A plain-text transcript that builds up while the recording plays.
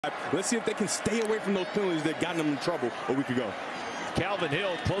Let's see if they can stay away from those penalties that got them in trouble a week ago. Calvin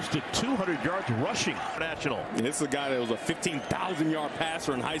Hill close to 200 yards rushing national. And this is a guy that was a 15,000-yard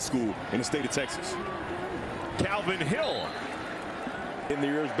passer in high school in the state of Texas. Calvin Hill. In the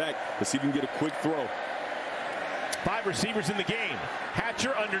years back, let's see if he can get a quick throw. 5 receivers in the game.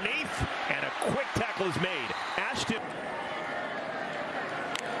 Hatcher underneath, and a quick tackle is made. Ashton.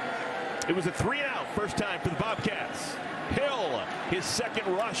 It was a 3-and-out first time for the Bobcats. Hill, his second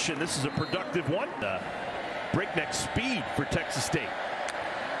rush, and this is a productive one. Breakneck speed for Texas State.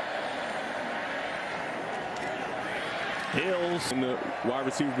 Hills in the wide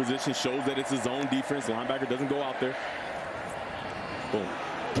receiver position shows that it's his own defense. Linebacker doesn't go out there. Boom.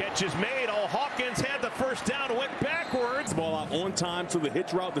 Catch is made. Oh, Hawkins had the first down, went backwards. Ball out on time to the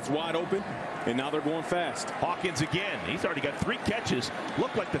hitch route that's wide open, and now they're going fast. Hawkins again. He's already got 3 catches.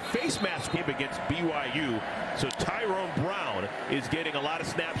 Looked like the face mask came against BYU. So Tyrone Brown is getting a lot of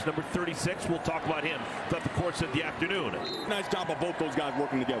snaps. Number 36. We'll talk about him throughout the course of the afternoon. Nice job of both those guys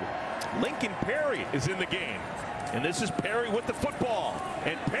working together. Lincoln Perry is in the game. And this is Perry with the football.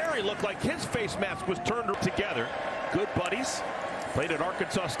 And Perry looked like his face mask was turned together. Good buddies. Played at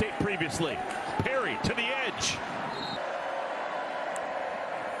Arkansas State previously. Perry to the edge.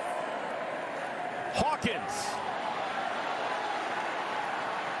 Hawkins.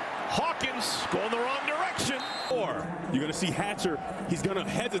 Hawkins going the wrong direction. Or you're going to see Hatcher. He's going to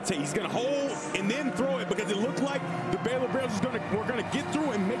hesitate. He's going to hold and then throw it because it looked like the Baylor Bears were going to get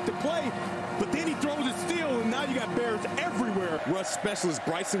through and make the play. But then he throws it still, and now you got Bears everywhere. Rush specialist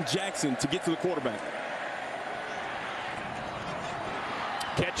Bryson Jackson to get to the quarterback.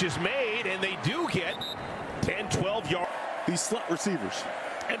 Catch is made, and they do get 10, 12 yards. These slot receivers.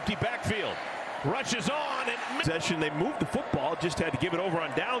 Empty backfield. Rushes on, and possession. They moved the football, just had to give it over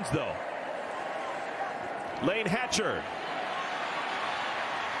on downs, though. Lane Hatcher.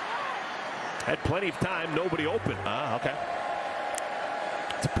 Had plenty of time, nobody open. Okay.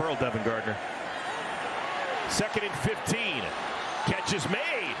 It's a Pearl, Devin Gardner. 2nd and 15. Catch is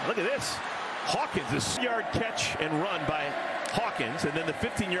made. Look at this. Hawkins, this yard catch and run by Hawkins, and then the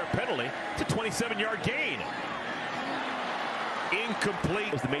 15-yard penalty. It's a 27-yard gain.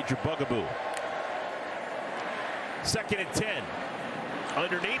 Incomplete was the major bugaboo. 2nd and 10.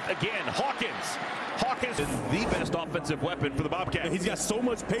 Underneath again, Hawkins. Hawkins is the best offensive weapon for the Bobcats. He's got so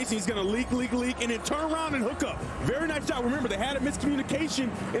much pace, he's going to leak, and then turn around and hook up. Very nice job. Remember, they had a miscommunication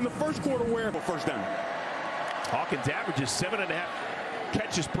in the first quarter where first down. Hawkins averages 7.5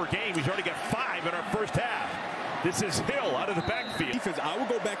 catches per game. He's already got 5 in our first half. This is Hill out of the backfield. Defense, I would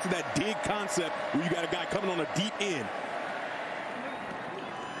go back to that dig concept where you got a guy coming on a deep end.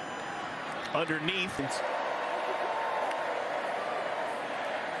 Underneath.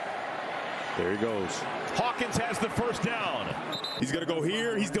 There he goes. Hawkins has the first down. He's going to go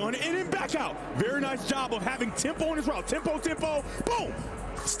here. He's going in and back out. Very nice job of having tempo on his route. Tempo, boom.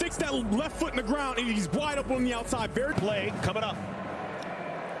 Sticks that left foot in the ground, and he's wide up on the outside. Very play coming up.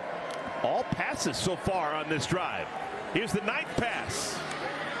 All passes so far on this drive. Here's the 9th pass.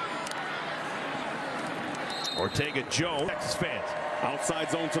 Ortega Jones, Texas fans.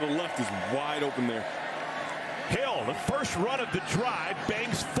 Outside zone to the left is wide open there. Hill, the first run of the drive,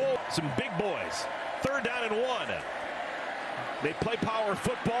 bangs full. Some big boys. 3rd down and 1. They play power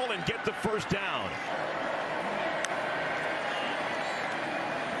football and get the first down.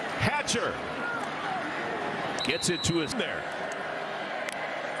 Hatcher gets it to his there.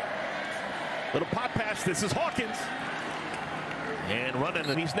 Little pop pass. This is Hawkins. And running,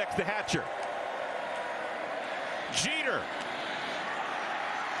 and he's next to Hatcher. Jeter.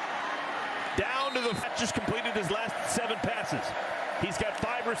 Down to the just completed his last 7 passes. He's got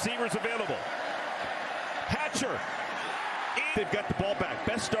 5 receivers available. Hatcher. They've got the ball back.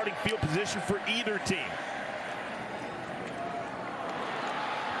 Best starting field position for either team.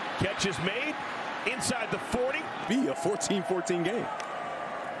 Catch is made inside the 40. Be a 14-14 game.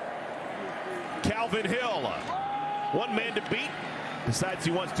 Calvin Hill, one man to beat. Decides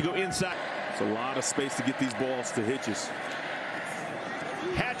he wants to go inside. It's a lot of space to get these balls to hitches.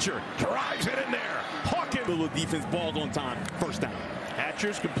 Hatcher drives it in there. Hawkins. Little defense, balls on time. First down.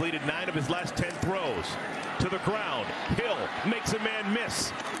 Hatcher's completed 9 of his last 10 throws. To the ground. Hill makes a man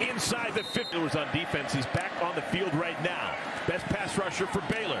miss. Inside the 50. Was on defense. He's back on the field right now. Best pass rusher for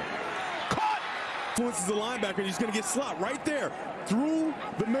Baylor. Caught. Influences the linebacker. He's going to get slot right there. Through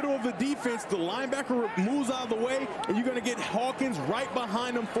the middle of the defense, the linebacker moves out of the way, and you're going to get Hawkins right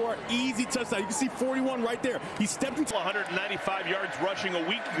behind him for an easy touchdown. You can see 41 right there. He stepped into 195 yards rushing a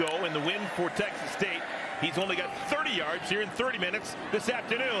week ago in the win for Texas State. He's only got 30 yards here in 30 minutes this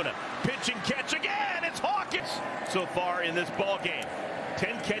afternoon. Pitch and catch again. It's Hawkins so far in this ball game.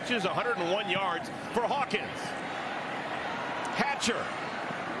 10 catches, 101 yards for Hawkins. Hatcher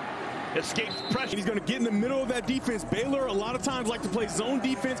escapes pressure. He's going to get in the middle of that defense. Baylor a lot of times like to play zone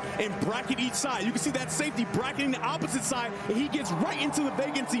defense and bracket each side. You can see that safety bracketing the opposite side, and he gets right into the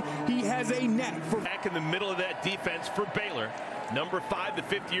vacancy. He has a knack for back in the middle of that defense for Baylor. Number 5, the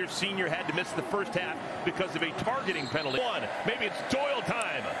fifth-year senior, had to miss the first half because of a targeting penalty. Maybe it's Doyle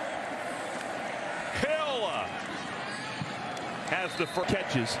time. Hill has the first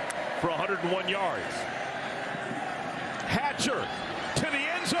catches for 101 yards. Hatcher to the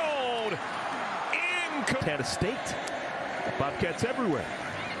end zone. Montana State. Bobcats everywhere.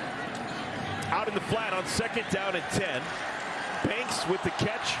 Out in the flat on 2nd down and 10. Banks with the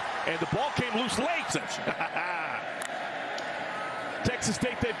catch, and the ball came loose late. Texas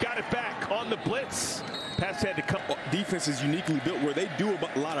State, they've got it back on the blitz. Pass had to come. Defense is uniquely built where they do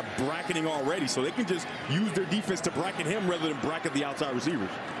a lot of bracketing already, so they can just use their defense to bracket him rather than bracket the outside receivers.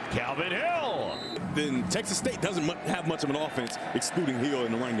 Calvin Hill. Then Texas State doesn't have much of an offense, excluding Hill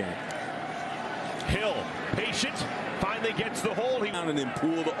in the run game. Hill, patient, finally gets the hold. And then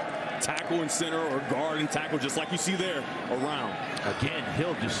pull the tackle and center or guard and tackle just like you see there around. Again,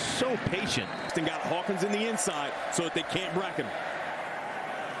 Hill just so patient. And got Hawkins in the inside so that they can't bracket him.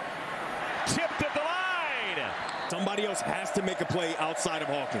 Tipped at the line. Somebody else has to make a play outside of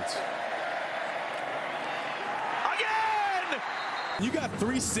Hawkins. Again! You got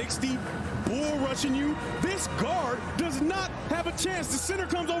 360, bull rushing you. This guard does not have a chance. The center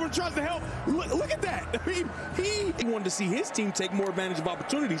comes over and tries to help. Look at that. I mean, he wanted to see his team take more advantage of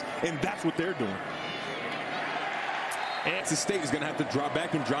opportunities, and that's what they're doing. And Texas State is going to have to drop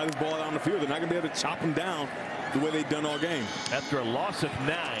back and drive this ball out on the field. They're not going to be able to chop them down the way they've done all game. After a loss of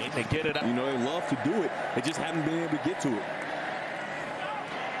 9, they get it up. You know, they love to do it. They just haven't been able to get to it.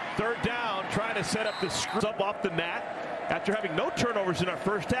 3rd down, trying to set up the screw up off the mat. After having no turnovers in our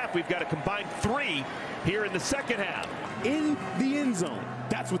first half, we've got a combined 3 here in the second half. In the end zone.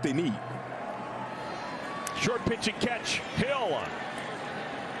 That's what they need. Short pitch and catch. Hill.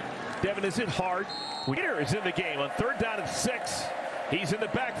 Devin, is it hard? Jeter is in the game on 3rd down and 6. He's in the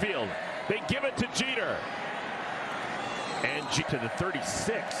backfield. They give it to Jeter. And to the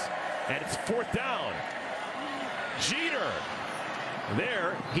 36. And it's 4th down. Jeter.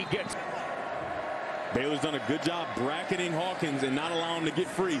 There he gets. Baylor's done a good job bracketing Hawkins and not allowing him to get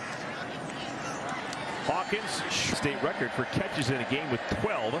free. Hawkins, state record for catches in a game with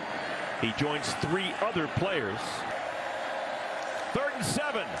 12. He joins 3 other players. 3rd and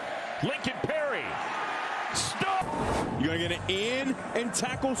 7. Lincoln Perry. Stop. You're going to get an in and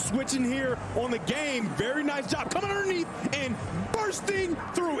tackle switching here on the game. Very nice job. Coming underneath and bursting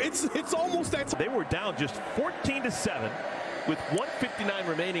through. It's almost that. They were down just 14-7. With 1:59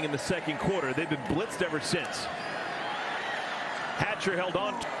 remaining in the second quarter. They've been blitzed ever since. Hatcher held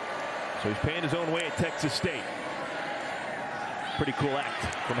on. So he's paying his own way at Texas State. Pretty cool act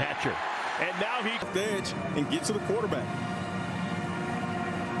from Hatcher. And now he edge and get to the quarterback.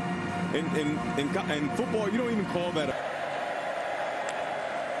 In football, you don't even call that.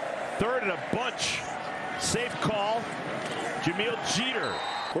 3rd and a bunch. Safe call. Jamil Jeter.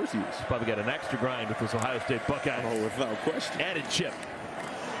 Of course he is. Probably got an extra grind with those Ohio State Buckeyes. Oh, without question. Added chip.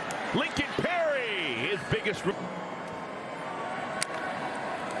 Lincoln Perry, his biggest.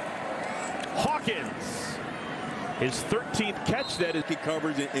 Hawkins, his 13th catch. That is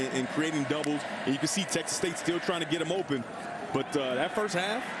coverage and creating doubles. And you can see Texas State still trying to get him open. But that first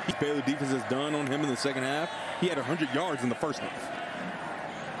half, Baylor defense has done on him in the second half. He had 100 yards in the first half.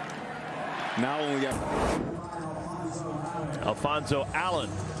 Now only got. Alfonso Allen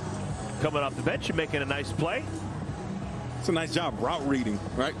coming off the bench and making a nice play. It's a nice job route reading,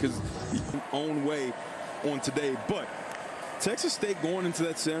 right? Because own way on today. But Texas State going into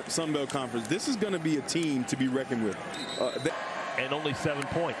that Sun Belt Conference, this is going to be a team to be reckoned with. And only 7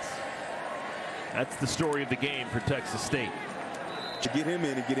 points. That's the story of the game for Texas State. To get him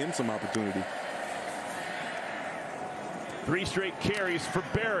in and get him some opportunity. 3 straight carries for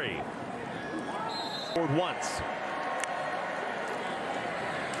Berry. Scored once.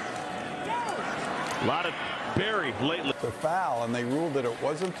 A lot of Berry lately. The foul, and they ruled that it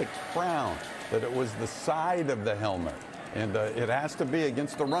wasn't the crown, that it was the side of the helmet. And it has to be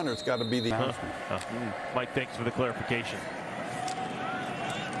against the runner. It's got to be the announcement. Mike, thanks for the clarification.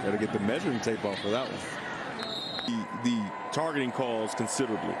 Got to get the measuring tape off for that one. The targeting calls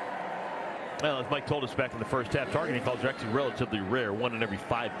considerably. Well, as Mike told us back in the first half, targeting calls are actually relatively rare, 1 in every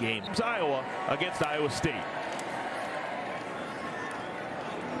 5 games. Iowa against Iowa State.